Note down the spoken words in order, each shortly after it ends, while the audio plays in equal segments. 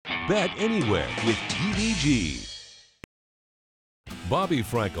bet anywhere with TVG. Bobby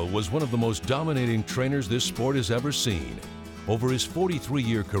Frankel was one of the most dominating trainers this sport has ever seen. Over his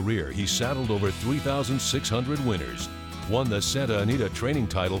 43-year career, he saddled over 3,600 winners, won the Santa Anita training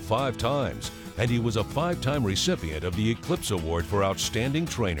title 5 times, and he was a 5-time recipient of the Eclipse Award for Outstanding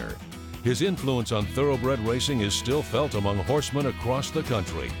Trainer. His influence on thoroughbred racing is still felt among horsemen across the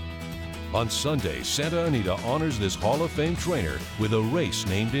country. On Sunday, Santa Anita honors this Hall of Fame trainer with a race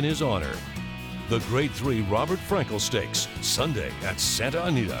named in his honor. The Grade 3 Robert Frankel Stakes, Sunday at Santa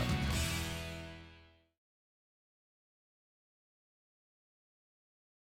Anita.